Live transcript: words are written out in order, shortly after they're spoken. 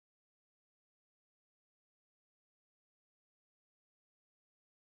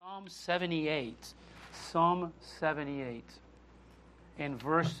Psalm 78. Psalm 78 in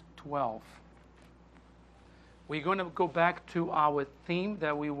verse 12. We're going to go back to our theme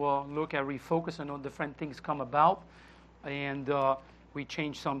that we will look at refocus. I know different things come about and we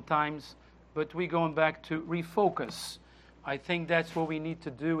change sometimes, but we're going back to refocus. I think that's what we need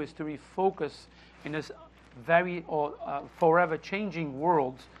to do, is to refocus in this forever changing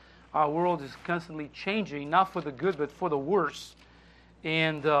world. Our world is constantly changing, not for the good, but for the worse.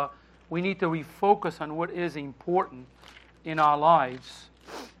 And we need to refocus on what is important in our lives.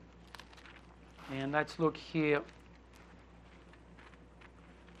 And let's look here.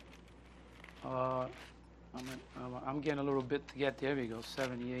 I'm getting a little bit to get there. There we go,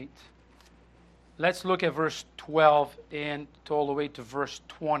 78. Let's look at verse 12 and all the way to verse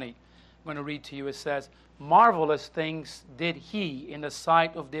 20. I'm going to read to you. It says, "Marvelous things did he in the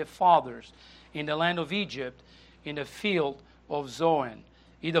sight of their fathers, in the land of Egypt, in the field of Zoan.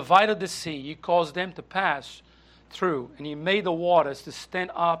 He divided the sea, he caused them to pass through, and he made the waters to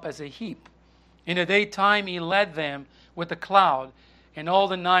stand up as a heap. In the daytime he led them with a cloud, and all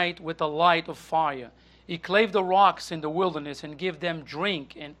the night with a light of fire. He clave the rocks in the wilderness and gave them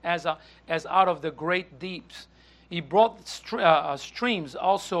drink, and as out of the great deeps. He brought streams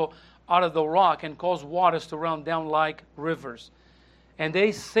also out of the rock and caused waters to run down like rivers. And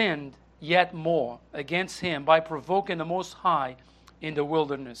they sinned yet more against him by provoking the Most High in the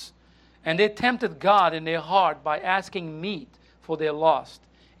wilderness. And they tempted God in their heart by asking meat for their lust.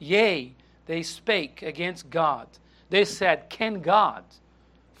 Yea, they spake against God. They said, Can God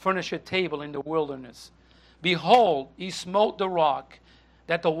furnish a table in the wilderness? Behold, he smote the rock,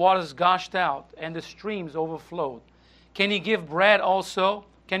 that the waters gushed out, and the streams overflowed. Can he give bread also?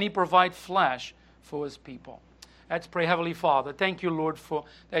 Can he provide flesh for his people?" Let's pray. Heavenly Father, thank you, Lord, for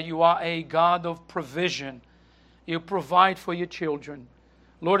that you are a God of provision. You provide for your children.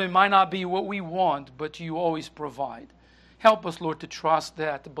 Lord, it might not be what we want, but you always provide. Help us, Lord, to trust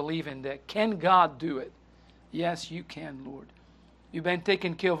that, to believe in that. Can God do it? Yes, you can, Lord. You've been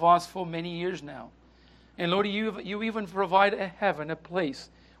taking care of us for many years now. And Lord, you even provide a heaven, a place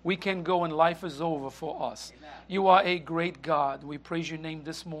we can go and life is over for us. Amen. You are a great God. We praise your name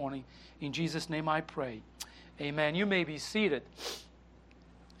this morning. In Jesus' name I pray. Amen. You may be seated.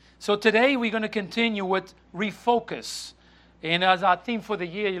 So today we're going to continue with refocus. And as our theme for the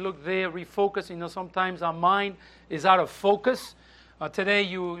year, you look there, refocus. You know, sometimes our mind is out of focus.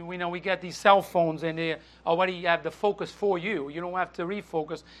 Today, we get these cell phones, and they already have the focus for you. You don't have to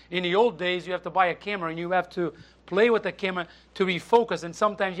refocus. In the old days, you have to buy a camera, and you have to play with the camera to refocus. And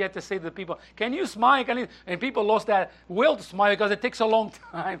sometimes you have to say to the people, "Can you smile?" And people lost that will to smile because it takes a long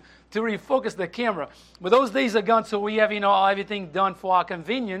time to refocus the camera. But those days are gone, so we have everything done for our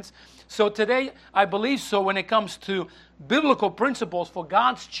convenience. So today, I believe so when it comes to biblical principles for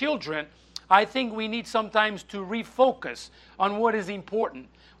God's children, I think we need sometimes to refocus on what is important.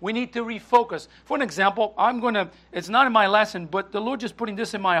 We need to refocus. For an example, it's not in my lesson, but the Lord just putting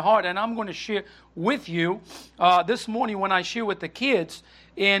this in my heart, and I'm going to share with you this morning when I share with the kids.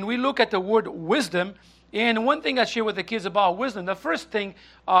 And we look at the word wisdom. And one thing I share with the kids about wisdom, the first thing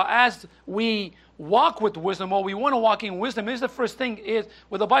as we walk with wisdom, or we want to walk in wisdom, is the first thing is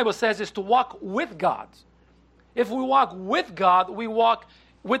what the Bible says is to walk with God. If we walk with God, we walk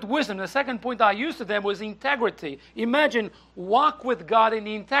with wisdom. The second point I used to them was integrity. Imagine walk with God in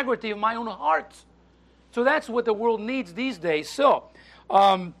the integrity of my own heart. So that's what the world needs these days. So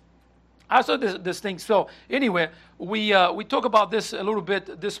I saw this thing. So anyway, we talk about this a little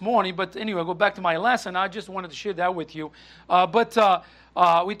bit this morning. But anyway, go back to my lesson. I just wanted to share that with you. But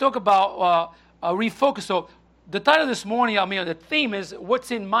we talk about refocus. So the title this morning, the theme is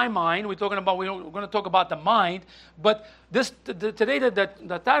what's in my mind. We're going to talk about the mind. But today,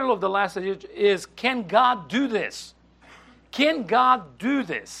 the title of the lesson is, Can God do this? Can God do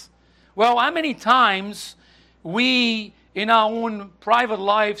this? Well, how many times we, in our own private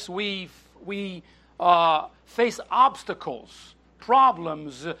lives, we face obstacles,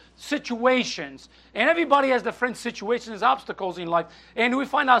 problems, situations. And everybody has different situations, obstacles in life. And we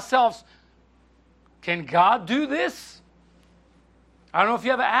find ourselves, can God do this? I don't know if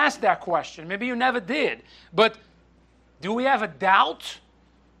you ever asked that question. Maybe you never did. But do we have a doubt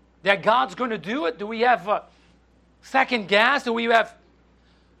that God's going to do it? Do we have a second guess? Do we have...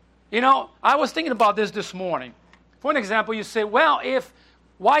 I was thinking about this morning. For an example, you say,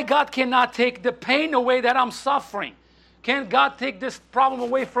 why God cannot take the pain away that I'm suffering? Can God take this problem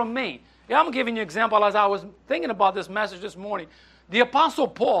away from me? Yeah, I'm giving you an example as I was thinking about this message this morning. The Apostle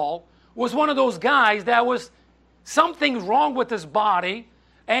Paul was one of those guys that was something wrong with his body,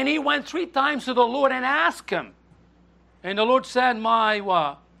 and he went 3 times to the Lord and asked him. And the Lord said,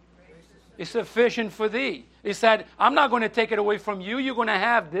 my is sufficient for thee. He said, I'm not going to take it away from you. You're going to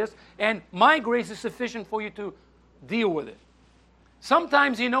have this, and my grace is sufficient for you to deal with it.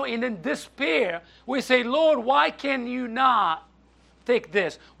 Sometimes, in despair, we say, Lord, why can you not take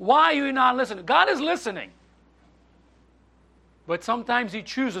this? Why are you not listening? God is listening. But sometimes he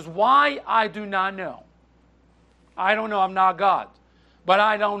chooses. Why? I do not know. I don't know. I'm not God. But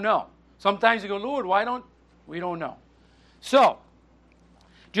I don't know. Sometimes you go, Lord, why don't we don't know. So,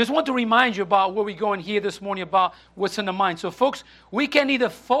 just want to remind you about where we're going here this morning, about what's in the mind. So, folks, we can either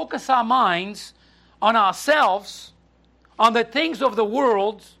focus our minds on ourselves, on the things of the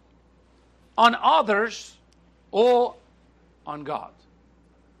world, on others, or on God.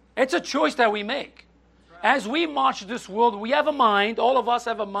 It's a choice that we make. As we march this world, we have a mind. All of us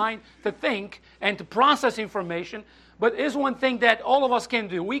have a mind to think and to process information. But there's one thing that all of us can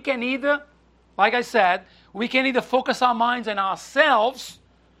do. We can either, like I said, we can either focus our minds on ourselves.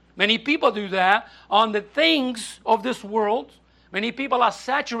 Many people do that, on the things of this world. Many people are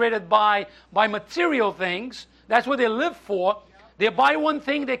saturated by material things. That's what they live for. They buy one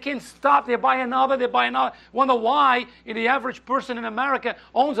thing, they can't stop. They buy another, they buy another. Wonder why the average person in America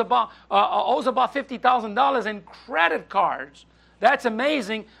owes about $50,000 in credit cards. That's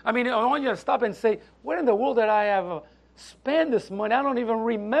amazing. I mean, I want you to stop and say, where in the world did I have spent this money? I don't even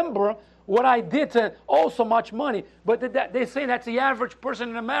remember what I did to owe so much money. But they say that's the average person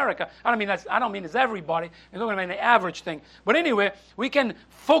in America. I don't mean it's everybody. It's not going to be the average thing. But anyway, we can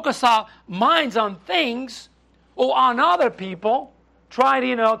focus our minds on things or on other people, try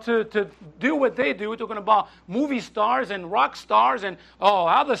to do what they do. We're talking about movie stars and rock stars and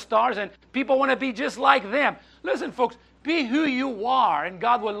other stars, and people want to be just like them. Listen, folks, be who you are, and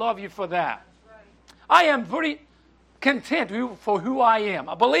God will love you for that. Right. I am pretty content for who I am.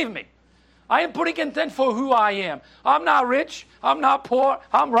 Believe me, I am pretty content for who I am. I'm not rich. I'm not poor.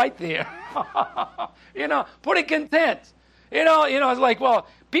 I'm right there. Pretty content. It's like, well,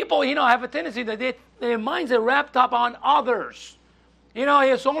 people, have a tendency that their minds are wrapped up on others.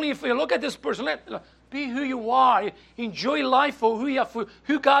 It's only if you look at this person, be who you are. Enjoy life for who you are, for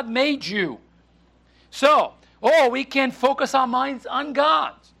who God made you. So, we can focus our minds on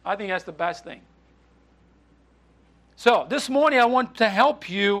God. I think that's the best thing. So, this morning I want to help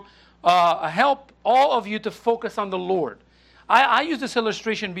you, help all of you to focus on the Lord. I used this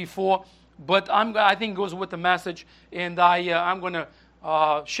illustration before, but I think it goes with the message, and I'm going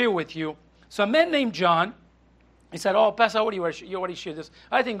to share with you. So a man named John, he said, Pastor, you already shared this.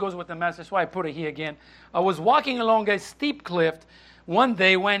 I think it goes with the message, that's why I put it here again. I was walking along a steep cliff one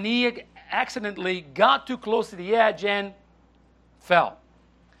day when he accidentally got too close to the edge and fell.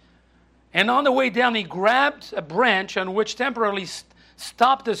 And on the way down, he grabbed a branch on which temporarily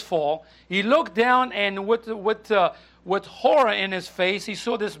stopped his fall. He looked down, and with horror in his face, he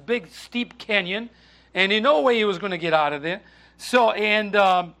saw this big steep canyon, and in no way he was going to get out of there. So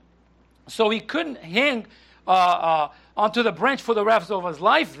he couldn't hang onto the branch for the rest of his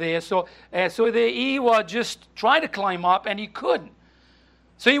life there. So he was just trying to climb up, and he couldn't.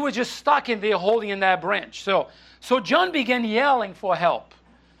 So he was just stuck in there holding in that branch. So John began yelling for help.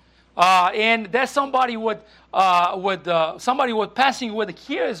 And that somebody passing would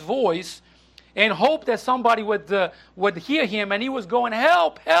hear his voice and hope that somebody would hear him. And he was going,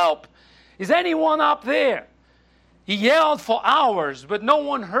 help, help. Is anyone up there? He yelled for hours, but no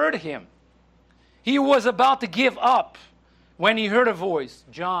one heard him. He was about to give up when he heard a voice.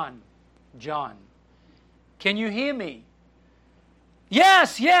 John, John, can you hear me?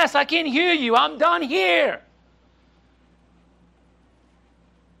 Yes, I can hear you. I'm done here.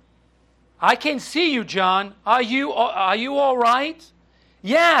 I can see you, John. Are you all right?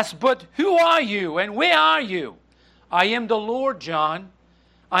 Yes, but who are you and where are you? I am the Lord, John.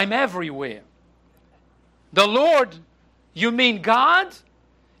 I'm everywhere. The Lord, you mean God?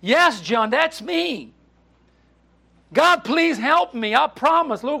 Yes, John, that's me. God, please help me. I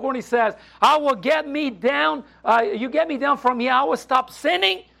promise. Look what he says. I will get me down. You get me down from here. I will stop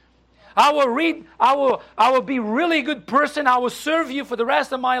sinning. I will be a really good person. I will serve you for the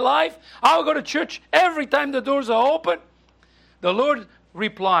rest of my life. I will go to church every time the doors are open. The Lord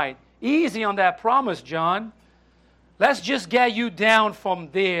replied, easy on that promise, John. Let's just get you down from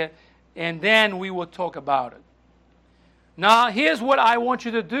there, and then we will talk about it. Now, here's what I want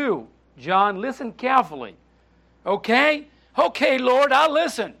you to do. John, listen carefully. Okay? Okay, Lord, I'll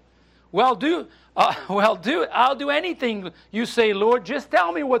listen. I'll do anything you say, Lord. Just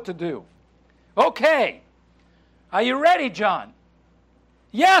tell me what to do. Okay. Are you ready, John?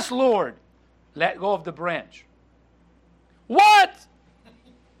 Yes, Lord. Let go of the branch. What?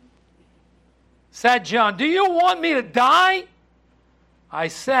 Said John, do you want me to die? I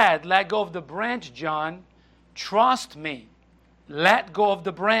said, let go of the branch, John. Trust me. Let go of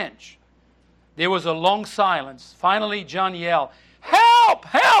the branch. There was a long silence. Finally, John yelled, help!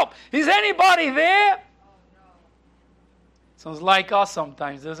 Help! Is anybody there? Sounds like us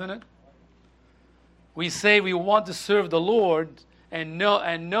sometimes, doesn't it? We say we want to serve the Lord and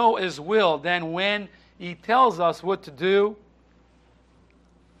know His will. Then when He tells us what to do,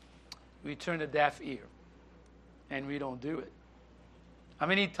 we turn a deaf ear and we don't do it. How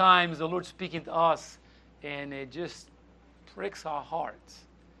many times the Lord's speaking to us and it just pricks our hearts,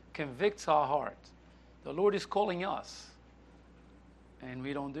 convicts our heart. The Lord is calling us and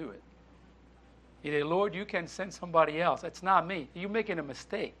we don't do it. You say, Lord, you can send somebody else. That's not me. You're making a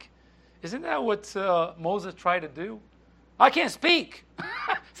mistake. Isn't that what Moses tried to do? I can't speak.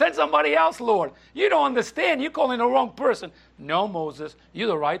 Send somebody else, Lord. You don't understand. You're calling the wrong person. No, Moses, you're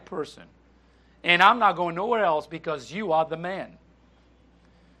the right person. And I'm not going nowhere else because you are the man.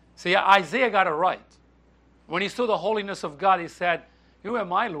 See, Isaiah got it right. When he saw the holiness of God, he said, who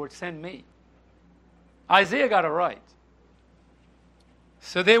am I, Lord? Send me. Isaiah got it right.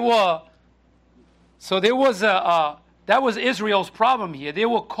 That was Israel's problem here. They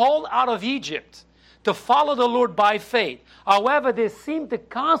were called out of Egypt to follow the Lord by faith. However, they seemed to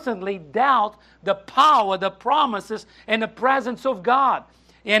constantly doubt the power, the promises, and the presence of God.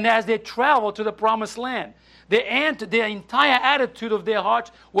 And as they traveled to the promised land, their entire attitude of their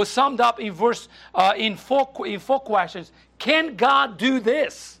hearts was summed up in four questions. Can God do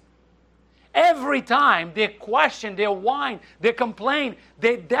this? Every time they question, they whine, they complain,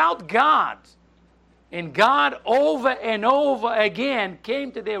 they doubt God. And God over and over again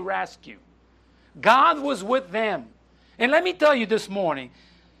came to their rescue. God was with them. And let me tell you this morning,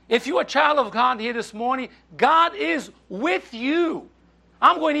 if you're a child of God here this morning, God is with you.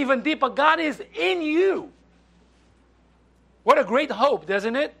 I'm going even deeper. God is in you. What a great hope,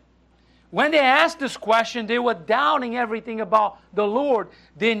 doesn't it? When they asked this question, they were doubting everything about the Lord.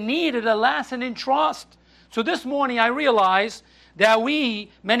 They needed a lesson in trust. So this morning I realized that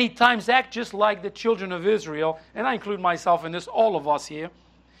we many times act just like the children of Israel, and I include myself in this, all of us here.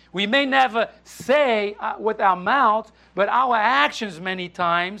 We may never say with our mouth, but our actions many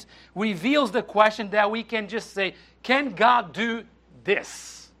times reveals the question that we can just say, can God do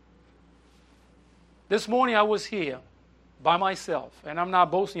this? This morning I was here by myself, and I'm not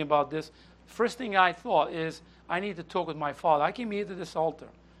boasting about this. First thing I thought is, I need to talk with my Father. I came here to this altar.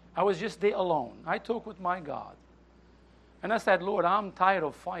 I was just there alone. I talked with my God. And I said, Lord, I'm tired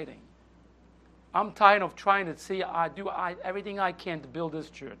of fighting. I'm tired of trying to see everything I can to build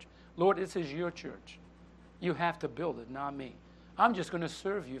this church. Lord, this is your church. You have to build it, not me. I'm just going to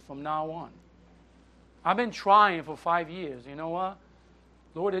serve you from now on. I've been trying for 5 years. You know what?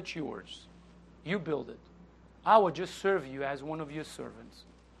 Lord, it's yours. You build it. I will just serve you as one of your servants.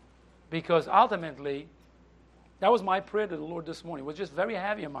 Because ultimately, that was my prayer to the Lord this morning. It was just very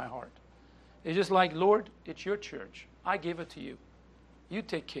heavy in my heart. It's just like, Lord, it's your church. I give it to you. You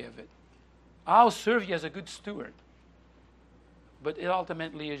take care of it. I'll serve you as a good steward. But it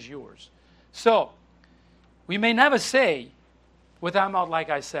ultimately is yours. So, we may never say with our mouth, like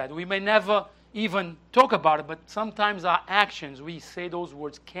I said. We may never even talk about it, but sometimes our actions, we say those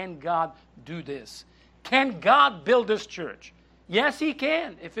words, can God do this? Can God build this church? Yes, He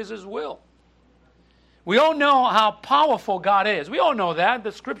can, if it's His will. We all know how powerful God is. We all know that.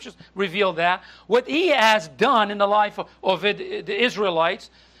 The Scriptures reveal that. What He has done in the life of the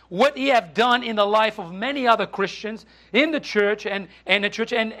Israelites, what He has done in the life of many other Christians in the church and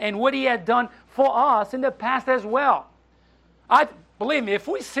what He had done for us in the past as well. Believe me, if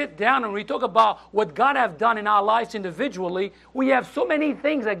we sit down and we talk about what God has done in our lives individually, we have so many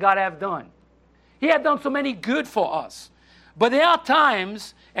things that God has done. He has done so many good for us. But there are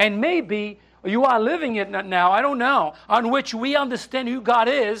times, and maybe you are living it now, I don't know, on which we understand who God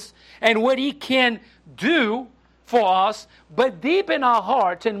is and what He can do for us. But deep in our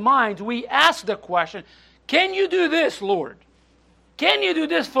hearts and minds, we ask the question, can you do this, Lord? Can you do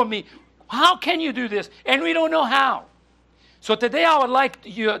this for me? How can you do this? And we don't know how. So today I would like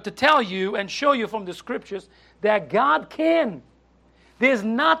to tell you and show you from the Scriptures that God can. There's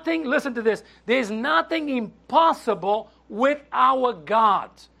nothing, listen to this, there's nothing impossible with our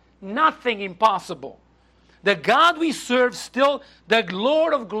God. Nothing impossible. The God we serve still the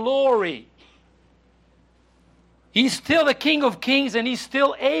Lord of glory. He's still the King of kings, and He's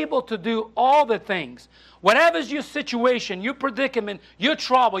still able to do all the things. Whatever's your situation, your predicament, your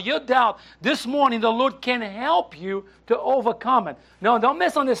trouble, your doubt, this morning the Lord can help you to overcome it. No, don't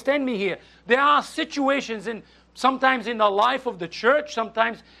misunderstand me here. There are situations in sometimes in the life of the church,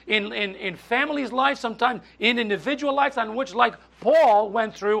 sometimes in families' life, sometimes in individual lives, on which, like Paul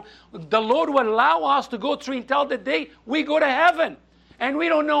went through, the Lord will allow us to go through until the day we go to heaven. And we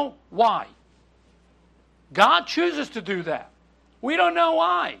don't know why. God chooses to do that. We don't know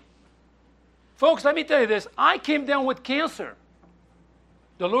why. Folks, let me tell you this. I came down with cancer.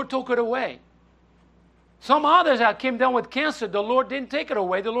 The Lord took it away. Some others that came down with cancer, the Lord didn't take it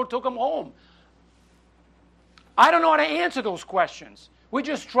away. The Lord took them home. I don't know how to answer those questions. We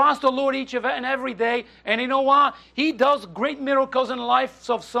just trust the Lord each and every day. And you know what? He does great miracles in the lives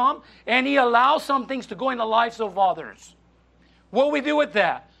of some, and He allows some things to go in the lives of others. What do we do with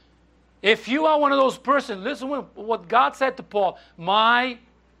that? If you are one of those persons, listen to what God said to Paul. My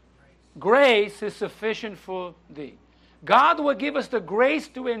grace is sufficient for thee. God will give us the grace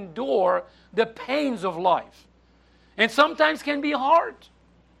to endure the pains of life. And sometimes can be hard.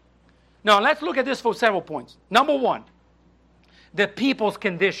 Now, let's look at this for several points. Number one, the people's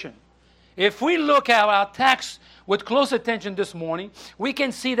condition. If we look at our text with close attention this morning, we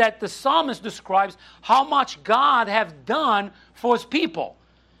can see that the psalmist describes how much God has done for His people.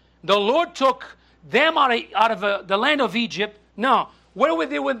 The Lord took them out of the land of Egypt. Now, what were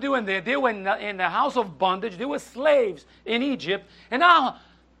they doing there? They were in the house of bondage. They were slaves in Egypt. And now,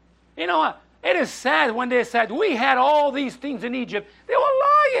 you know what? It is sad when they said, we had all these things in Egypt. They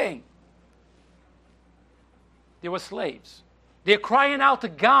were lying. They were slaves. They're crying out to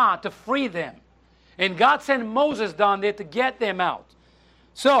God to free them. And God sent Moses down there to get them out.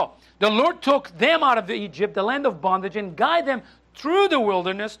 So, the Lord took them out of Egypt, the land of bondage, and guided them through the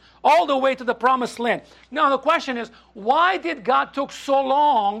wilderness all the way to the promised land. Now, the question is, why did God take so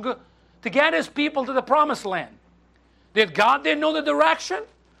long to get His people to the promised land? Did God didn't know the direction?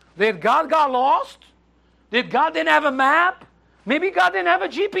 Did God got lost? Did God didn't have a map? Maybe God didn't have a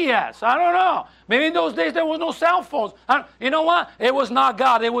GPS. I don't know. Maybe in those days there was no cell phones. You know what? It was not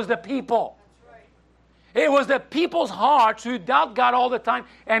God. It was the people. That's right. It was the people's hearts who doubt God all the time.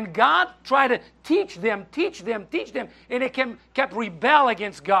 And God tried to teach them. And they kept rebel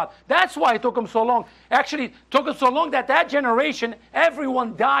against God. That's why it took them so long. Actually, it took them so long that generation,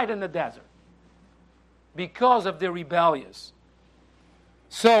 everyone died in the desert. Because of their rebellious.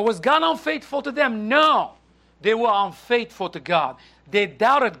 So was God unfaithful to them? No. They were unfaithful to God. They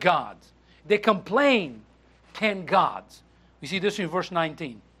doubted God. They complained. Can God? We see this in verse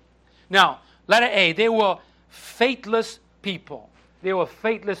 19. Now, letter A, they were faithless people. They were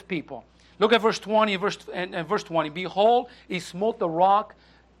faithless people. Look at verse 20 and verse 20. Behold, He smote the rock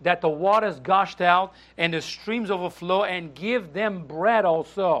that the waters gushed out and the streams overflow and give them bread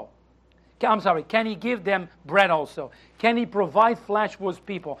also. Can He give them bread also? Can He provide flesh for His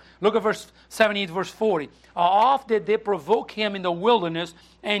people? Look at verse 78, verse 40. How oft did they provoke Him in the wilderness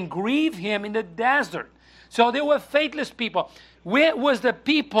and grieve Him in the desert? So they were faithless people. Where was the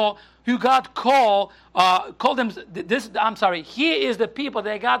people who God called them? Here is the people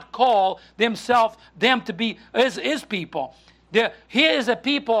that God called them to be His people. Here is a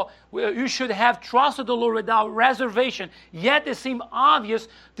people who should have trusted the Lord without reservation. Yet it seemed obvious.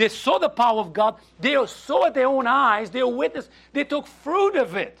 They saw the power of God. They saw with their own eyes. They witnessed. They took fruit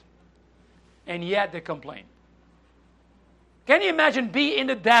of it. And yet they complained. Can you imagine being in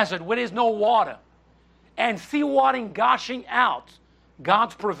the desert where there's no water and see water gushing out?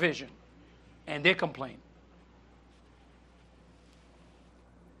 God's provision. And they complain.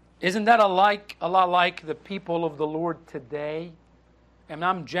 Isn't that a lot like the people of the Lord today? And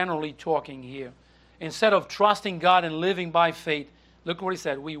I'm generally talking here. Instead of trusting God and living by faith, look what He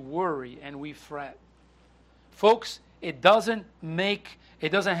said, we worry and we fret. Folks, it doesn't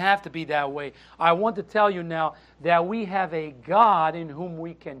have to be that way. I want to tell you now that we have a God in whom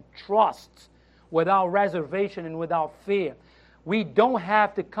we can trust without reservation and without fear. We don't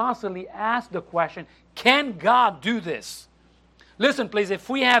have to constantly ask the question, can God do this? Listen, please, if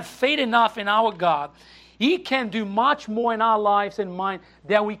we have faith enough in our God, He can do much more in our lives and mine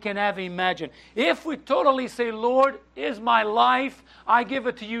than we can ever imagine. If we totally say, Lord, here's my life, I give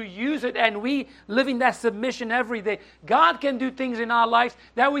it to you, use it, and we live in that submission every day, God can do things in our lives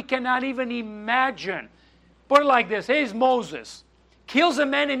that we cannot even imagine. Put it like this, here's Moses, kills a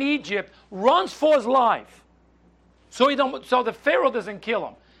man in Egypt, runs for his life, so the Pharaoh doesn't kill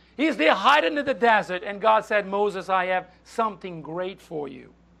him. He's there hiding in the desert, and God said, Moses, I have something great for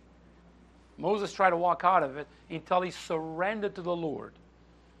you. Moses tried to walk out of it until he surrendered to the Lord.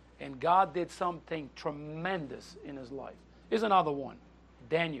 And God did something tremendous in his life. Here's another one,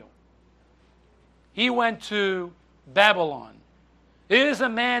 Daniel. He went to Babylon. Here's a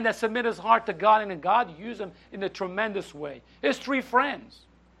man that submitted his heart to God, and God used him in a tremendous way. His three friends.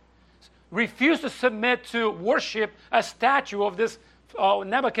 refused to submit to worship a statue of this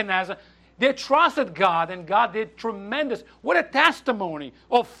Nebuchadnezzar. They trusted God, and God did tremendous. What a testimony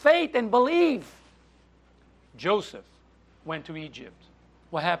of faith and belief. Joseph went to Egypt.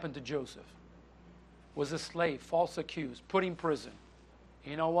 What happened to Joseph? Was a slave, false accused, put in prison.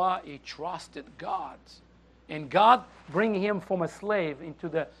 You know what? He trusted God. And God bring him from a slave into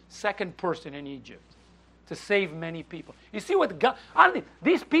the second person in Egypt to save many people. You see what God,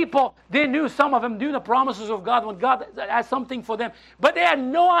 these people, they knew, some of them knew the promises of God when God had something for them. But they had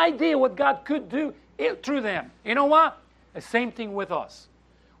no idea what God could do through them. You know what? The same thing with us.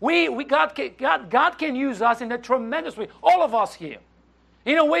 God can use us in a tremendous way. All of us here.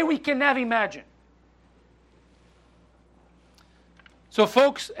 In a way we can never imagine. So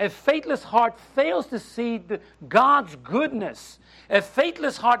folks, a faithless heart fails to see God's goodness. A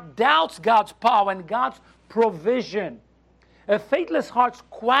faithless heart doubts God's power and God's provision. A faithless heart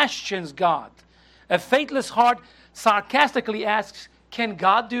questions God. A faithless heart sarcastically asks, can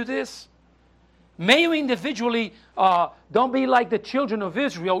God do this? May we individually don't be like the children of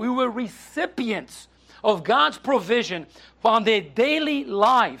Israel. We were recipients of God's provision on their daily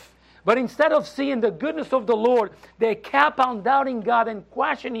life. But instead of seeing the goodness of the Lord, they kept on doubting God and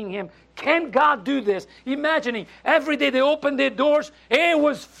questioning Him. Can God do this? Imagining every day they opened their doors, it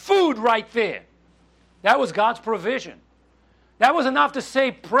was food right there. That was God's provision. That was enough to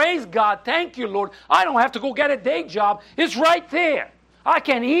say, praise God, thank you, Lord. I don't have to go get a day job. It's right there. I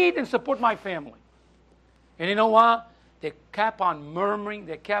can eat and support my family. And you know what? They kept on murmuring.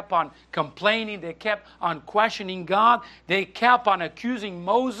 They kept on complaining. They kept on questioning God. They kept on accusing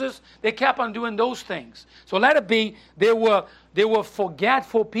Moses. They kept on doing those things. So let it be, they were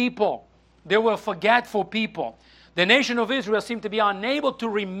forgetful people. They were forgetful people. The nation of Israel seemed to be unable to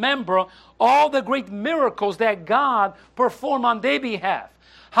remember all the great miracles that God performed on their behalf.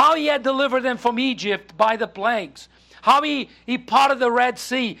 How He had delivered them from Egypt by the plagues. How he parted the Red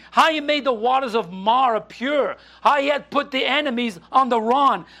Sea. How He made the waters of Marah pure. How He had put the enemies on the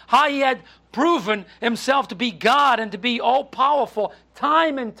run. How He had proven Himself to be God and to be all-powerful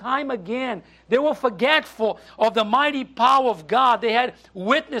time and time again. They were forgetful of the mighty power of God. They had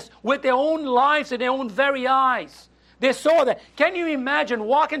witnessed with their own lives and their own very eyes. They saw that. Can you imagine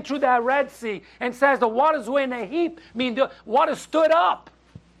walking through that Red Sea and says the waters were in a heap? I mean, the water stood up.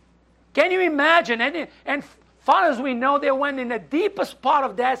 Can you imagine? And far as we know, they went in the deepest part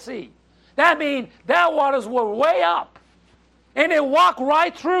of that sea. That means their waters were way up. And they walked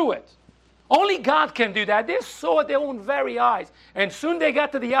right through it. Only God can do that. They saw it with their own very eyes. And soon they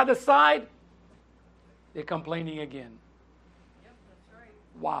got to the other side, they're complaining again. Yep, that's right.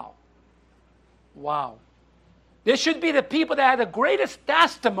 Wow. Wow. There should be the people that had the greatest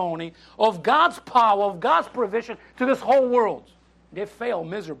testimony of God's power, of God's provision to this whole world. They fail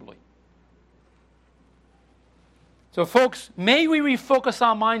miserably. So folks, may we refocus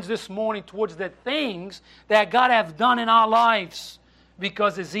our minds this morning towards the things that God has done in our lives,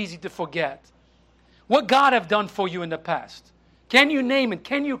 because it's easy to forget. What God have done for you in the past. Can you name it?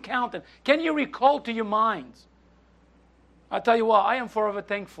 Can you count it? Can you recall to your minds? I tell you what, I am forever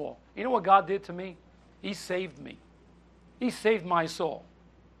thankful. You know what God did to me? He saved me. He saved my soul.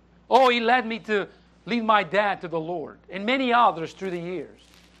 Oh, He led me to lead my dad to the Lord and many others through the years.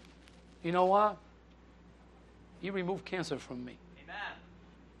 You know what? He removed cancer from me. Amen.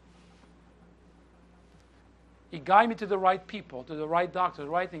 He guided me to the right people, to the right doctor, the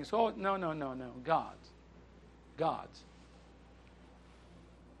right things. Oh, no. God.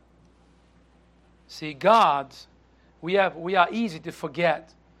 See, God, we are easy to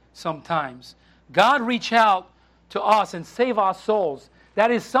forget sometimes. God reached out to us and saved our souls. That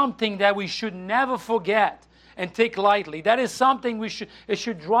is something that we should never forget and take lightly. That is something it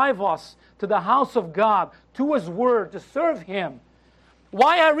should drive us to the house of God, to His Word, to serve Him.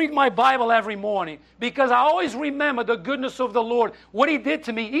 Why I read my Bible every morning? Because I always remember the goodness of the Lord, what He did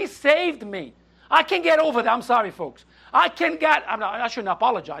to me. He saved me. I can't get over that. I'm sorry, folks. I shouldn't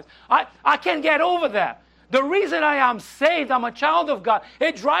apologize. I can't get over that. The reason I am saved, I'm a child of God,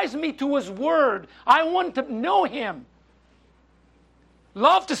 it drives me to His Word. I want to know Him.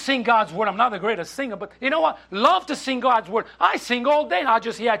 Love to sing God's Word. I'm not the greatest singer, but you know what? Love to sing God's Word. I sing all day, not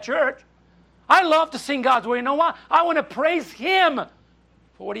just here at church. I love to sing God's Word. You know what? I want to praise Him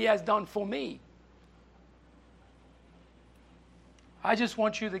for what He has done for me. I just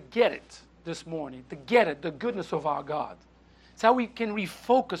want you to get it this morning, to get it, the goodness of our God. It's how we can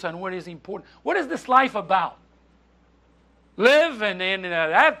refocus on what is important. What is this life about? Live and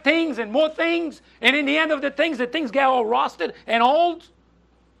have things and more things, and in the end of the things get all rusted and old.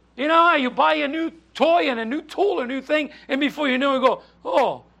 You know, you buy a new toy and a new tool, a new thing, and before you know it, you go,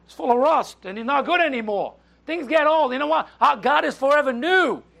 oh, It's full of rust, and it's not good anymore. Things get old. You know what? Our God is forever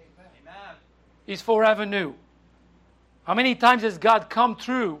new. Amen. He's forever new. How many times has God come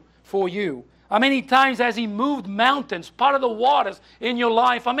through for you? How many times has He moved mountains, part of the waters in your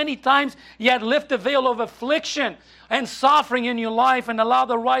life? How many times He had lifted the veil of affliction and suffering in your life and allowed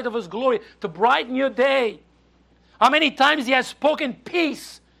the light of His glory to brighten your day? How many times He has spoken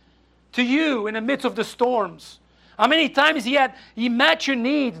peace to you in the midst of the storms? How many times He met your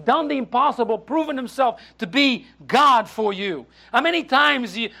needs, done the impossible, proven Himself to be God for you? How many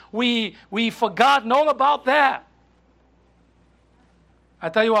times we've forgotten all about that? I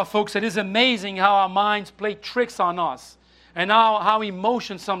tell you what, folks, it is amazing how our minds play tricks on us, and how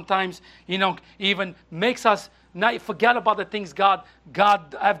emotion sometimes, even makes us not forget about the things God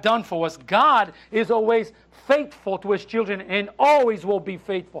have done for us. God is always faithful to His children and always will be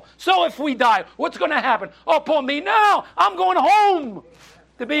faithful. So if we die, what's going to happen? Oh, poor me. No, I'm going home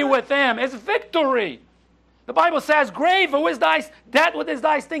to be with Him. It's victory. The Bible says, grave, what is thy, death, what is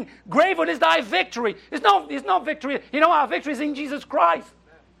thy sting? Grave, what is thy victory? It's no victory. You know, our victory is in Jesus Christ.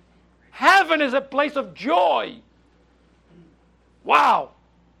 Heaven is a place of joy. Wow.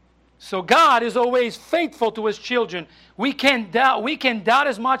 So God is always faithful to His children. We can doubt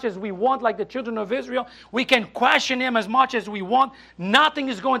as much as we want, like the children of Israel. We can question Him as much as we want. Nothing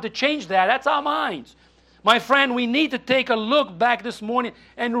is going to change that. That's our minds. My friend, we need to take a look back this morning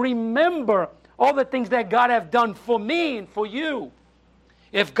and remember all the things that God have done for me and for you.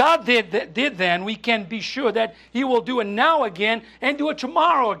 If God did then, we can be sure that He will do it now again and do it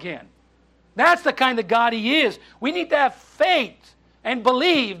tomorrow again. That's the kind of God He is. We need to have faith and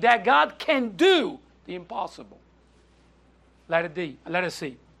believe that God can do the impossible. Let us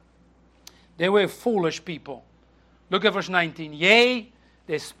see. They were foolish people. Look at verse 19. Yea,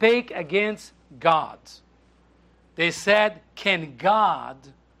 they spake against God. They said, can God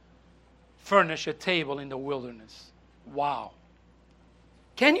furnish a table in the wilderness? Wow.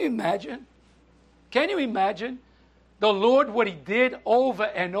 Can you imagine? Can you imagine the Lord, what He did over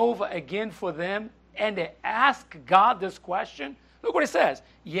and over again for them, and they ask God this question? Look what it says.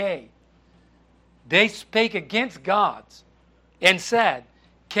 Yea, they spake against God and said,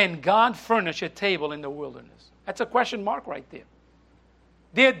 can God furnish a table in the wilderness? That's a question mark right there.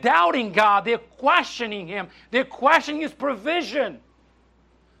 They're doubting God. They're questioning Him. They're questioning His provision.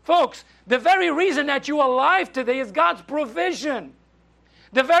 Folks, the very reason that you're alive today is God's provision.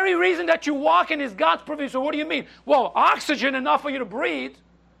 The very reason that you walk in is God's provision. So what do you mean? Well, oxygen enough for you to breathe.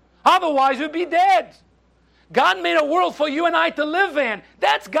 Otherwise, you'd be dead. God made a world for you and I to live in.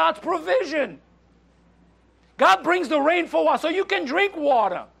 That's God's provision. God brings the rain for us so you can drink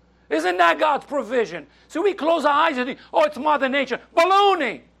water. Isn't that God's provision? So we close our eyes and think, oh, it's Mother Nature.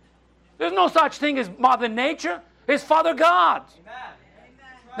 Baloney. There's no such thing as Mother Nature. It's Father God. Amen.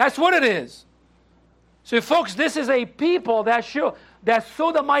 That's what it is. So, folks, this is a people that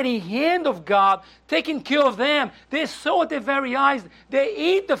saw the mighty hand of God taking care of them. They saw at their very eyes. They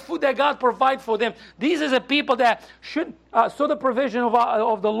eat the food that God provides for them. These are the people that should saw the provision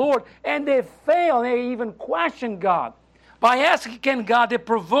of the Lord, and they fail. They even question God. By asking God, they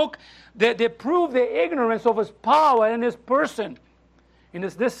prove their ignorance of His power and His person. In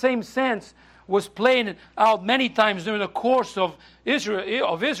this same sense was played out many times during the course of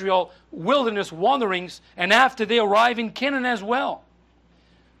Israel wilderness wanderings, and after they arrive in Canaan as well.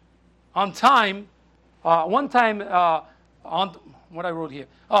 One time, there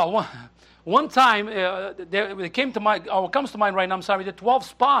came to mind, comes to mind right now, the 12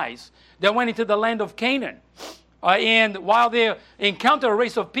 spies that went into the land of Canaan. And while they encountered a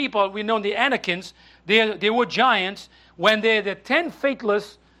race of people, we know the Anakims, they were giants. When the 10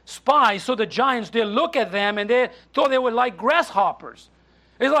 faithless spies saw the giants, they look at them and they thought they were like grasshoppers.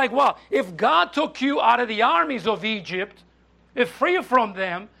 It's like, well, if God took you out of the armies of Egypt, if free from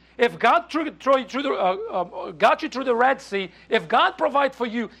them, if God got you through the Red Sea, if God provides for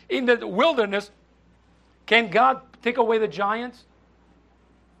you in the wilderness, can God take away the giants?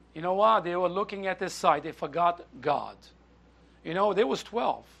 You know what? They were looking at this side. They forgot God. You know, there was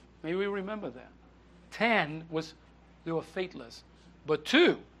 12. Maybe we remember that. 10 they were faithless. But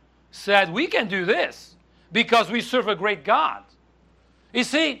 2 said, we can do this because we serve a great God. You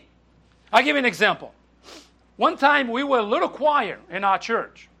see, I'll give you an example. One time we were a little choir in our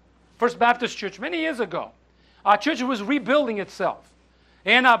church, First Baptist Church, many years ago. Our church was rebuilding itself.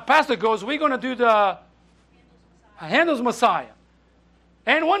 And our pastor goes, we're going to do the Handel's Messiah.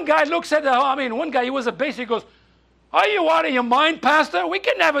 And one guy looks at one guy, he was a bass, he goes, are you out of your mind, pastor? We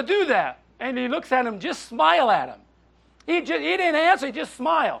can never do that. And he looks at him, just smile at him. He didn't answer, he just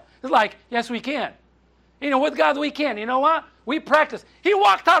smiled. It's like, yes, we can. You know, with God we can. You know what? We practiced. He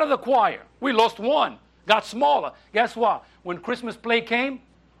walked out of the choir. We lost one. Got smaller. Guess what? When Christmas play came,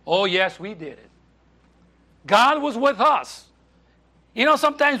 oh yes, we did it. God was with us. You know,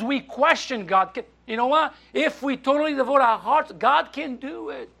 sometimes we question God. You know what? If we totally devote our hearts, God can do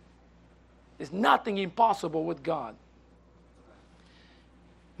it. There's nothing impossible with God.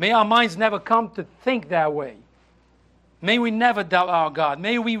 May our minds never come to think that way. May we never doubt our God.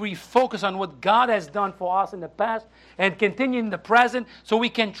 May we refocus on what God has done for us in the past and continue in the present so we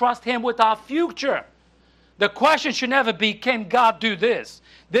can trust Him with our future. The question should never be, can God do this?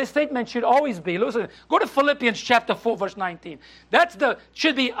 This statement should always be, listen, go to Philippians chapter 4, verse 19.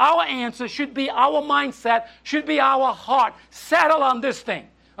 Should be our answer, should be our mindset, should be our heart. Settle on this thing.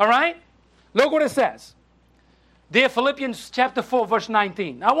 All right? Look what it says. Dear Philippians chapter 4, verse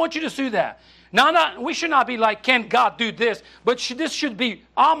 19. I want you to see that. Now, we should not be like, can God do this? But this should be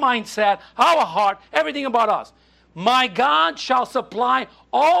our mindset, our heart, everything about us. My God shall supply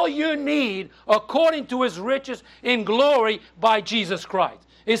all you need according to His riches in glory by Jesus Christ.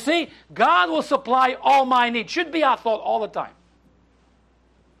 You see, God will supply all my needs. Should be our thought all the time.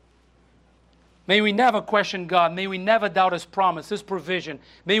 May we never question God. May we never doubt His promise, His provision.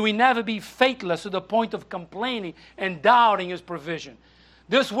 May we never be faithless to the point of complaining and doubting His provision.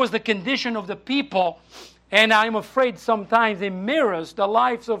 This was the condition of the people, and I'm afraid sometimes it mirrors the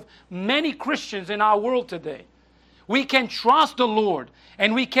lives of many Christians in our world today. We can trust the Lord,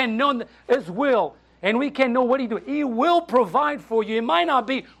 and we can know His will, and we can know what He do. He will provide for you. It might not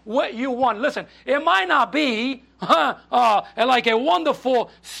be what you want. Listen, it might not be like a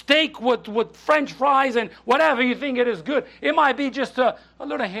wonderful steak with French fries and whatever you think it is good. It might be just a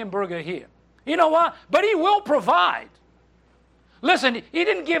little hamburger here. You know what? But He will provide. Listen, He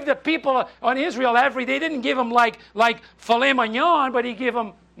didn't give the people on Israel every day. He didn't give them like filet mignon, but He gave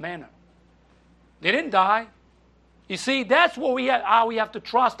them manna. They didn't die. You see, that's how we have to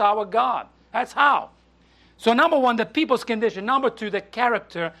trust our God. That's how. So number one, the people's condition. Number two, the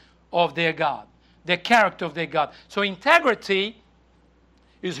character of their God. The character of their God. So integrity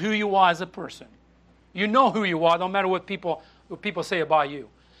is who you are as a person. You know who you are, no matter what people say about you.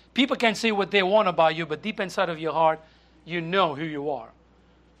 People can say what they want about you, but deep inside of your heart, you know who you are.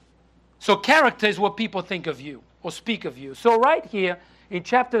 So character is what people think of you or speak of you. So right here in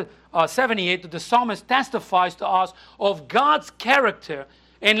chapter 78, the psalmist testifies to us of God's character.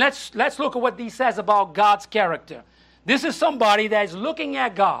 And let's look at what he says about God's character. This is somebody that is looking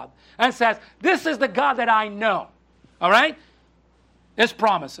at God and says, this is the God that I know. All right? His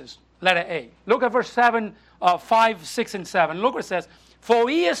promises. Letter A. Look at verse 7, 5, 6, and 7. Look what it says. For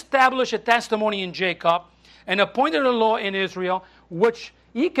He established a testimony in Jacob and appointed a law in Israel, which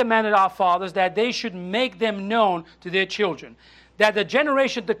He commanded our fathers, that they should make them known to their children, that the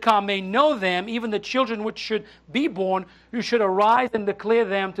generation to come may know them, even the children which should be born, who should arise and declare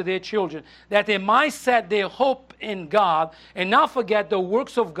them to their children, that they might set their hope in God and not forget the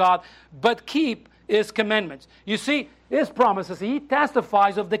works of God, but keep His commandments. You see, His promises, He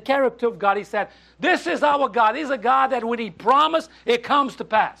testifies of the character of God. He said, this is our God. He's a God that when He promised, it comes to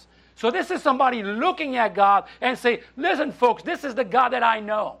pass. So this is somebody looking at God and say, listen, folks, this is the God that I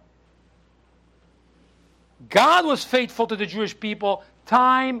know. God was faithful to the Jewish people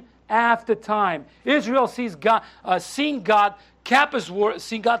time after time. Israel seeing God kept His word,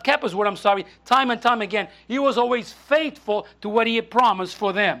 time and time again. He was always faithful to what He had promised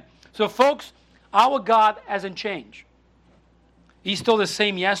for them. So folks, our God hasn't changed. He's still the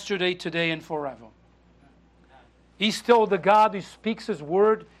same yesterday, today, and forever. He's still the God who speaks His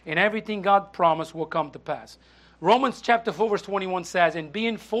word, and everything God promised will come to pass. Romans chapter 4, verse 21 says, and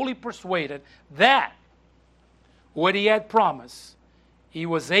being fully persuaded that what He had promised, He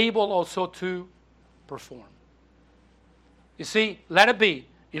was able also to perform. You see, let it be.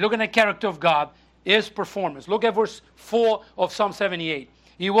 You look at the character of God, His performance. Look at verse 4 of Psalm 78.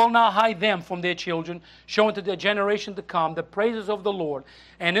 He will not hide them from their children, showing to the generation to come the praises of the Lord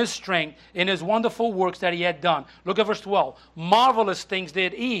and His strength in His wonderful works that He had done. Look at verse 12. Marvelous things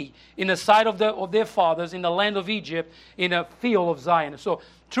did He in the sight of their fathers in the land of Egypt, in a field of Zion. So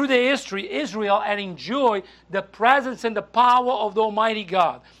through their history, Israel had enjoyed the presence and the power of the Almighty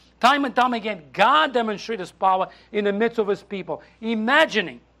God. Time and time again, God demonstrated His power in the midst of His people.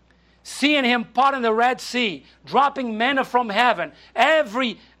 Imagining seeing Him parting the Red Sea, dropping manna from heaven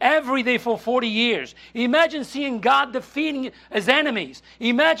every day for 40 years. Imagine seeing God defeating His enemies.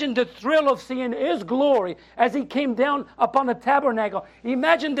 Imagine the thrill of seeing His glory as He came down upon the tabernacle.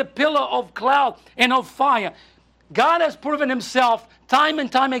 Imagine the pillar of cloud and of fire. God has proven Himself time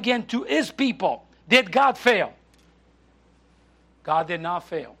and time again to His people. Did God fail? God did not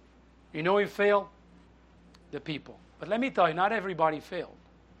fail. You know He failed? The people. But let me tell you, not everybody failed.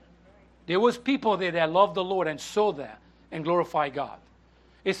 There was people there that loved the Lord and saw that and glorified God.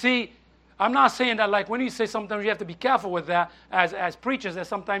 You see, I'm not saying that like when you say sometimes you have to be careful with that as preachers, that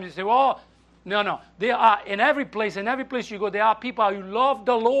sometimes you say, oh, no. There are, in every place you go, there are people who love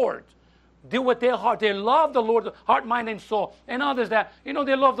the Lord. Do with their heart. They love the Lord, heart, mind, and soul. And others that, they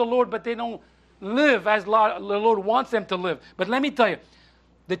love the Lord, but they don't live as the Lord wants them to live. But let me tell you,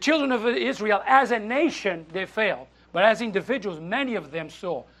 the children of Israel, as a nation, they failed. But as individuals, many of them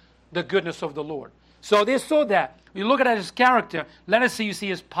saw the goodness of the Lord. So they saw that. You look at his character, let us see, you see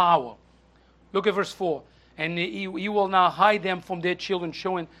his power. Look at verse 4. And he will now hide them from their children,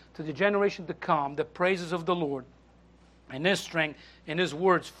 showing to the generation to come the praises of the Lord and his strength and his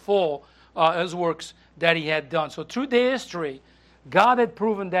works that he had done. So through their history, God had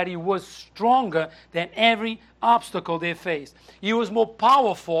proven that he was stronger than every obstacle they faced. He was more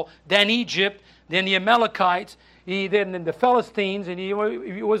powerful than Egypt, than the Amalekites, than the Philistines, and he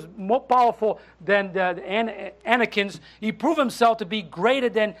was more powerful than the Anakims. He proved himself to be greater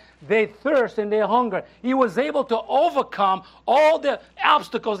than their thirst and their hunger. He was able to overcome all the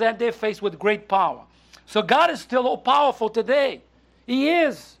obstacles that they faced with great power. So God is still all powerful today. He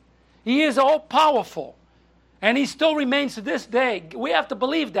is. He is all powerful. And he still remains to this day. We have to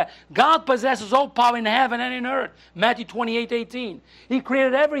believe that. God possesses all power in heaven and in earth. Matthew 28:18. He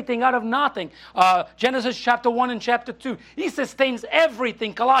created everything out of nothing. Genesis chapter 1 and chapter 2. He sustains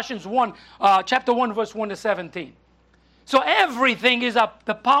everything. Colossians 1, chapter 1, verse 1 to 17. So everything is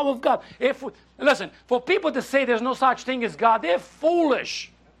the power of God. Listen, for people to say there's no such thing as God, they're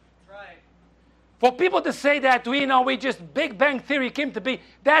foolish. Right. For people to say that, we just Big Bang Theory came to be,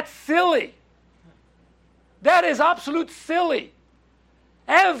 that's silly. That is absolute silly.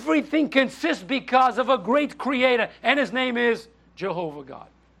 Everything consists because of a great creator, and his name is Jehovah God.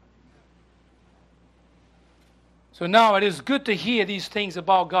 So now it is good to hear these things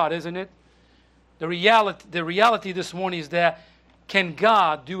about God, isn't it? The reality this morning is that, can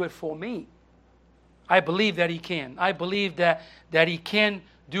God do it for me? I believe that he can. I believe that he can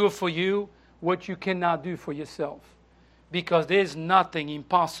do it for you what you cannot do for yourself. Because there's nothing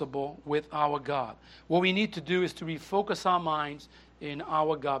impossible with our God. What we need to do is to refocus our minds in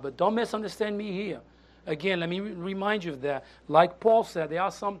our God. But don't misunderstand me here. Again, let me remind you of that. Like Paul said, there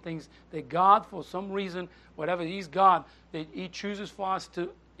are some things that God, for some reason, whatever, he's God, that he chooses for us to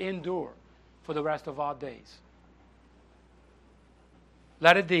endure for the rest of our days.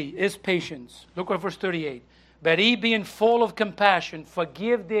 Letter D is patience. Look at verse 38. But he, being full of compassion,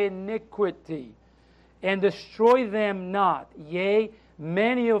 forgive their iniquity, and destroy them not. Yea,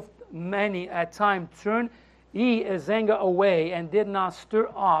 many at times turned he his anger away, and did not stir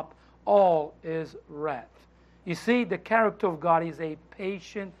up all his wrath. You see, the character of God is a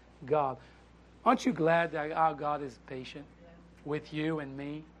patient God. Aren't you glad that our God is patient with you and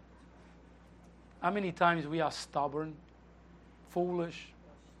me? How many times we are stubborn, foolish?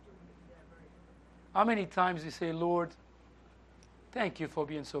 How many times we say, Lord, thank you for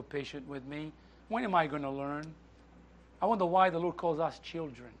being so patient with me. When am I going to learn? I wonder why the Lord calls us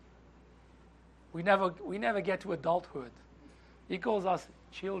children. We never get to adulthood. He calls us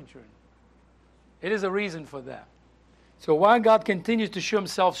children. It is a reason for that. So while God continues to show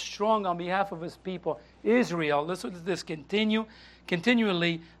himself strong on behalf of his people, Israel, listen to this,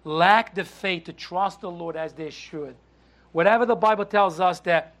 continually lack the faith to trust the Lord as they should. Whatever the Bible tells us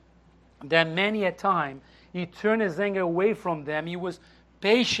that many a time he turned his anger away from them, he was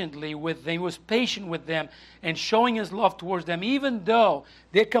patient with them and showing his love towards them, even though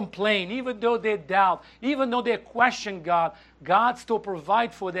they complain, even though they doubt, even though they question God, God still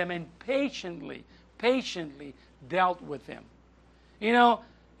provided for them and patiently dealt with them.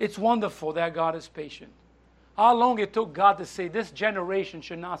 It's wonderful that God is patient. How long it took God to say this generation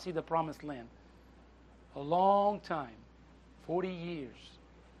should not see the promised land? A long time, 40 years.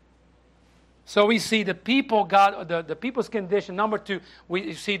 So we see the people, God, the people's condition. Number 2,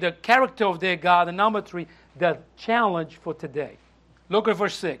 we see the character of their God. And number 3, the challenge for today. Look at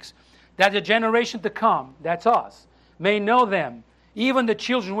verse 6. That the generation to come, that's us, may know them, even the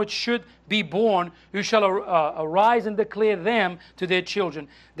children which should be born, who shall arise and declare them to their children,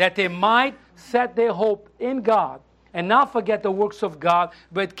 that they might set their hope in God, and not forget the works of God,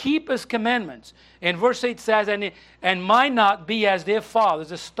 but keep his commandments. And verse 8 says, and might not be as their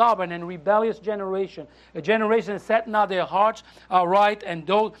fathers, a stubborn and rebellious generation, a generation that set not their hearts aright, and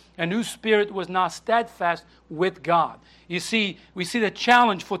whose spirit was not steadfast with God. You see, we see the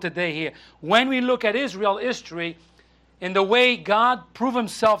challenge for today here. When we look at Israel history, in the way God proved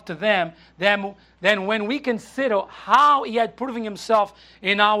himself to them, then when we consider how he had proven himself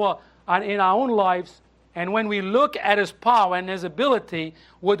in our own lives, And when we look at His power and His ability,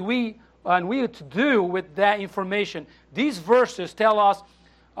 what we are to do with that information, these verses tell us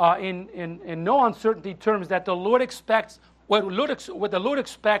in no uncertainty terms that the Lord expects what the Lord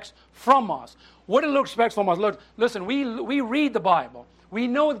expects from us. What the Lord expects from us. Lord, listen, we read the Bible. We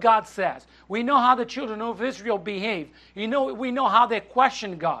know what God says. We know how the children of Israel behaved. We know how they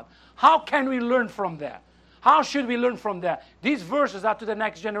questioned God. How can we learn from that? How should we learn from that? These verses are to the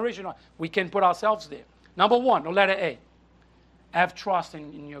next generation. We can put ourselves there. Number one, the letter A. Have trust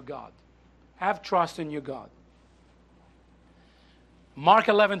in your God. Have trust in your God. Mark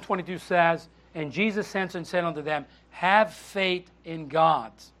 11:22 says, and Jesus answered and said unto them, have faith in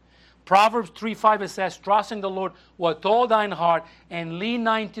God. Proverbs 3:5 it says, trust in the Lord with all thine heart and lean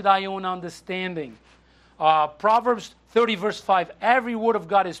not into thy own understanding. Proverbs 30 verse 5, every word of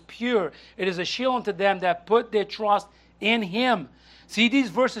God is pure. It is a shield unto them that put their trust in Him. See, these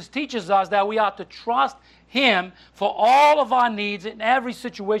verses teaches us that we ought to trust Him for all of our needs in every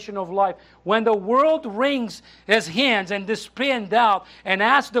situation of life. When the world wrings His hands and despair and doubt and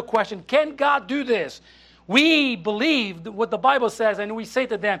asks the question, can God do this? We believe what the Bible says and we say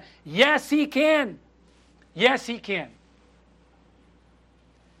to them, yes, He can. Yes, He can.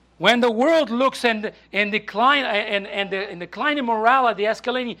 When the world looks in decline and declining morality,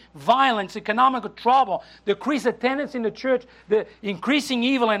 escalating violence, economic trouble, the increased attendance in the church, the increasing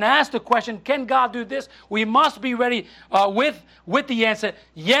evil, and ask the question, can God do this? We must be ready with the answer,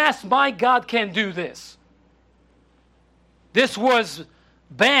 yes, my God can do this. This was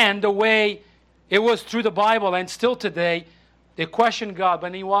banned the way it was through the Bible, and still today, they question God.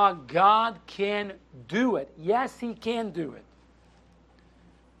 But you know what? God can do it. Yes, He can do it.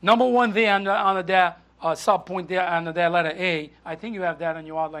 Number one there on that sub-point there under that letter A, I think you have that on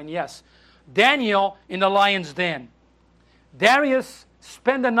your outline, yes. Daniel in the lion's den. Darius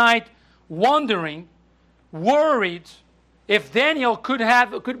spent the night wondering, worried, if Daniel could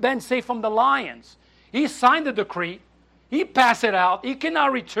been saved from the lions. He signed the decree. He passed it out. He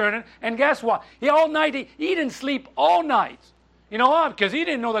cannot return it. And guess what? He didn't sleep all night. You know why? Because he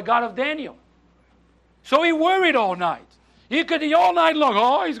didn't know the God of Daniel. So he worried all night. He could all night long,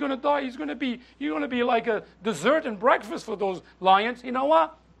 oh, he's going to die. He's going to be like a dessert and breakfast for those lions. You know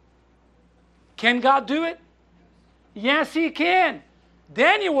what? Can God do it? Yes, He can.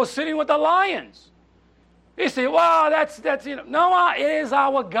 Daniel was sitting with the lions. He said, well, that's no, it is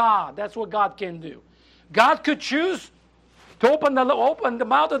our God. That's what God can do. God could choose to open the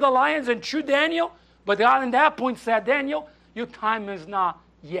mouth of the lions and chew Daniel, but God at that point said, Daniel, your time is not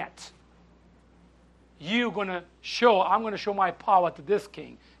yet. I'm going to show my power to this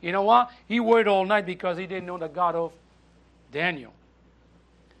king. You know what? He worried all night because he didn't know the God of Daniel.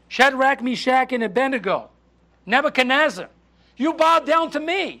 Shadrach, Meshach, and Abednego. Nebuchadnezzar, you bow down to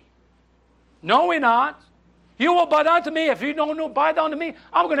me. No, we're not. You will bow down to me. If you don't bow down to me,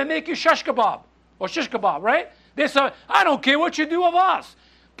 I'm going to make you shish kebab. Or shish kebab, right? They said, I don't care what you do of us.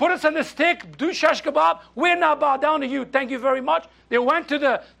 Put us on the stick, do shish kebab. We're not bow down to you. Thank you very much. They went to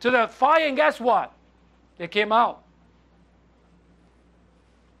the fire, and guess what? They came out.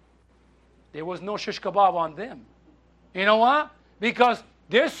 There was no shish kebab on them. You know what? Because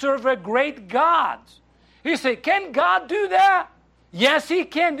they serve a great God. You say, can God do that? Yes, He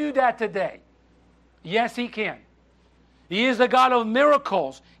can do that today. Yes, He can. He is the God of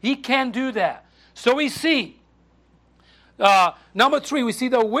miracles. He can do that. So we see, number 3, we see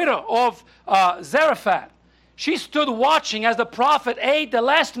the widow of Zarephath. She stood watching as the prophet ate the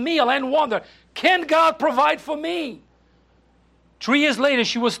last meal and wondered, can God provide for me? 3 years later,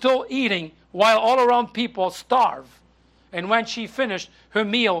 she was still eating while all around people starve. And when she finished her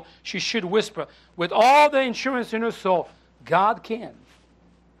meal, she should whisper, with all the assurance in her soul, God can.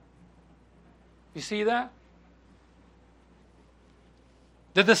 You see that?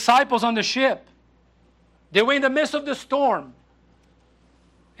 The disciples on the ship, they were in the midst of the storm.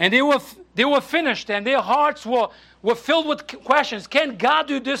 And they were finished, and their hearts were filled with questions. Can God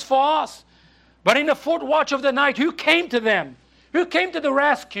do this for us? But in the 4th watch of the night, who came to them? Who came to the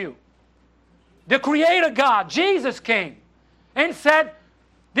rescue? The Creator God, Jesus came and said,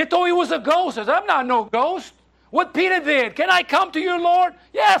 they thought He was a ghost. He said, I'm not no ghost. What Peter did, can I come to you, Lord?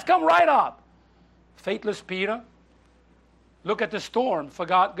 Yes, come right up. Faithless Peter. Look at the storm,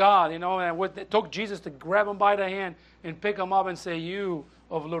 forgot God, and it took Jesus to grab him by the hand and pick him up and say, you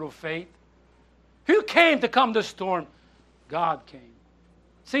of little faith. Who came to calm the storm? God came.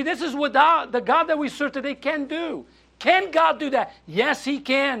 See, this is what the God that we serve today can do. Can God do that? Yes, He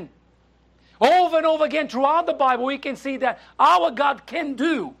can. Over and over again throughout the Bible, we can see that our God can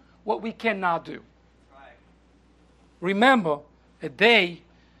do what we cannot do. Right. Remember, a day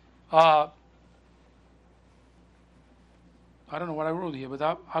I don't know what I wrote here, but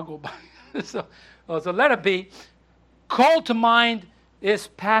I'll go by. So letter B, call to mind his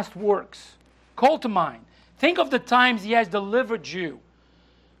past works. Call to mind. Think of the times he has delivered you,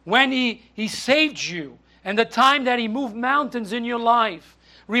 when he saved you, and the time that he moved mountains in your life.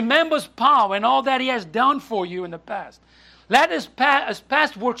 Remember his power and all that he has done for you in the past. Let his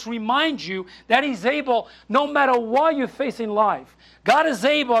past works remind you that he's able, no matter what you face in life. God is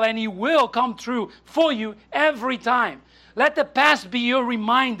able and he will come through for you every time. Let the past be your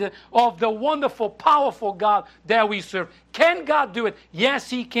reminder of the wonderful, powerful God that we serve. Can God do it? Yes,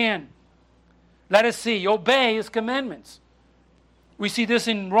 he can. Let us see. Obey his commandments. We see this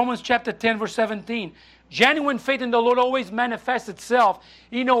in Romans chapter 10, verse 17. Genuine faith in the Lord always manifests itself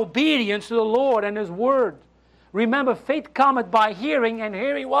in obedience to the Lord and his word. Remember, faith cometh by hearing, and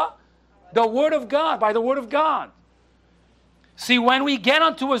hearing what? The word of God, by the word of God. See, when we get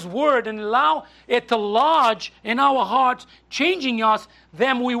onto his word and allow it to lodge in our hearts, changing us,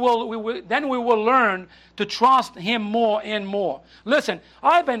 then we will learn to trust him more and more. Listen,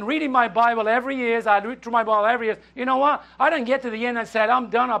 I've been reading my Bible every year. I read through my Bible every year. You know what? I didn't get to the end and said, I'm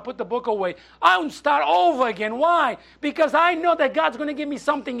done. I'll put the book away. I will start over again. Why? Because I know that God's going to give me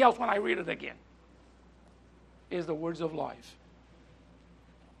something else when I read it again. Is the words of life.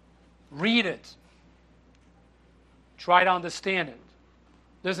 Read it. Try to understand it.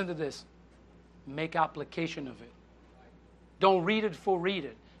 Listen to this. Make application of it. Don't read it for read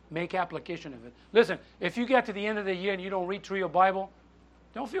it. Make application of it. Listen, if you get to the end of the year and you don't read through your Bible,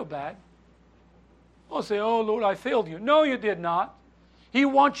 don't feel bad. Don't say, oh, Lord, I failed you. No, you did not. He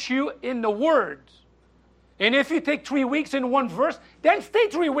wants you in the Word. And if you take 3 weeks in one verse, then stay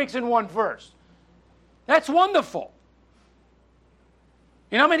 3 weeks in one verse. That's wonderful.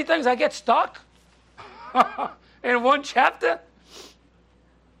 You know how many times I get stuck? In one chapter?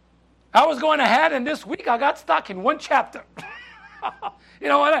 I was going ahead, and this week I got stuck in one chapter. You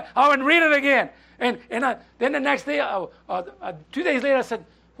know what? I would read it again. And then the next day, 2 days later, I said,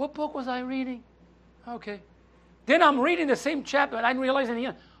 what book was I reading? Okay. Then I'm reading the same chapter, and I didn't realize in the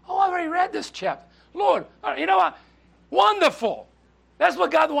end, oh, I already read this chapter. Lord, you know what? Wonderful. That's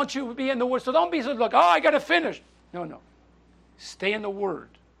what God wants you to be in the Word. So don't be so like, oh, I got to finish. No. Stay in the Word.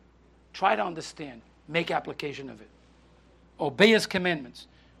 Try to understand. Make application of it. Obey his commandments.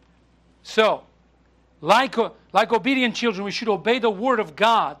 So, like obedient children, we should obey the word of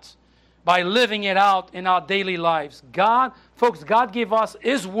God by living it out in our daily lives. God gave us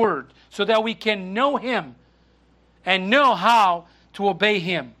his word so that we can know him and know how to obey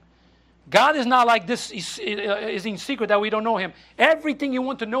him. God is not like this is in secret that we don't know him. Everything you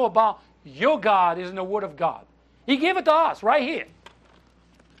want to know about your God is in the word of God. He gave it to us right here.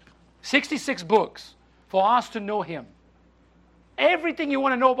 66 books for us to know him. Everything you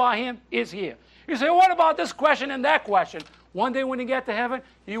want to know about him is here. You say, what about this question and that question? One day when you get to heaven,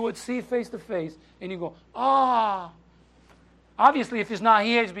 you would see face to face, and you go, Obviously, if he's not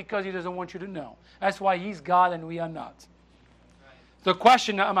here, it's because he doesn't want you to know. That's why he's God and we are not.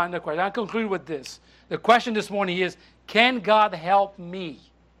 Right. I'll conclude with this. The question this morning is, can God help me?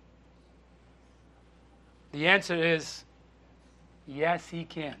 The answer is, yes, he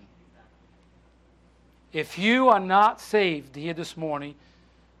can. If you are not saved here this morning,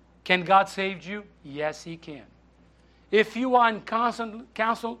 can God save you? Yes, he can. If you are in constant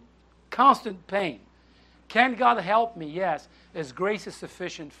pain, can God help me? Yes, his grace is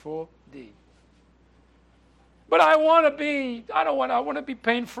sufficient for thee. But I want to be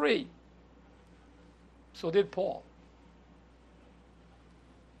pain-free. So did Paul.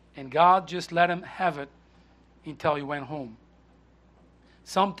 And God just let him have it until he went home.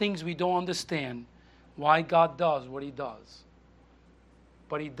 Some things we don't understand why God does what he does.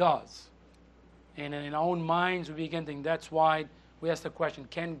 But he does. And in our own minds, we begin to think that's why we ask the question,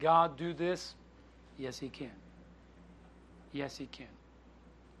 can God do this? Yes, he can. Yes, he can.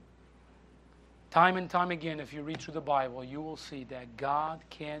 Time and time again, if you read through the Bible, you will see that God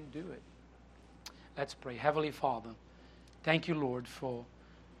can do it. Let's pray. Heavenly Father, thank you, Lord, for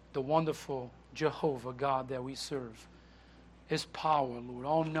the wonderful Jehovah God that we serve. His power, Lord,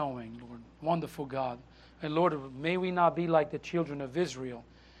 all-knowing, Lord, wonderful God. And Lord, may we not be like the children of Israel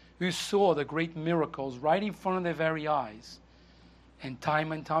who saw the great miracles right in front of their very eyes and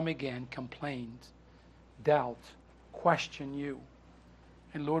time again complained, doubt, question you.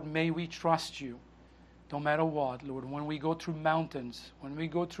 And Lord, may we trust you no matter what, Lord, when we go through mountains, when we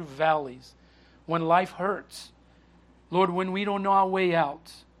go through valleys, when life hurts, Lord, when we don't know our way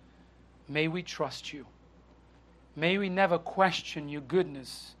out, may we trust you. May we never question your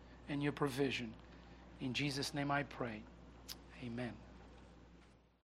goodness and your provision. In Jesus' name I pray. Amen.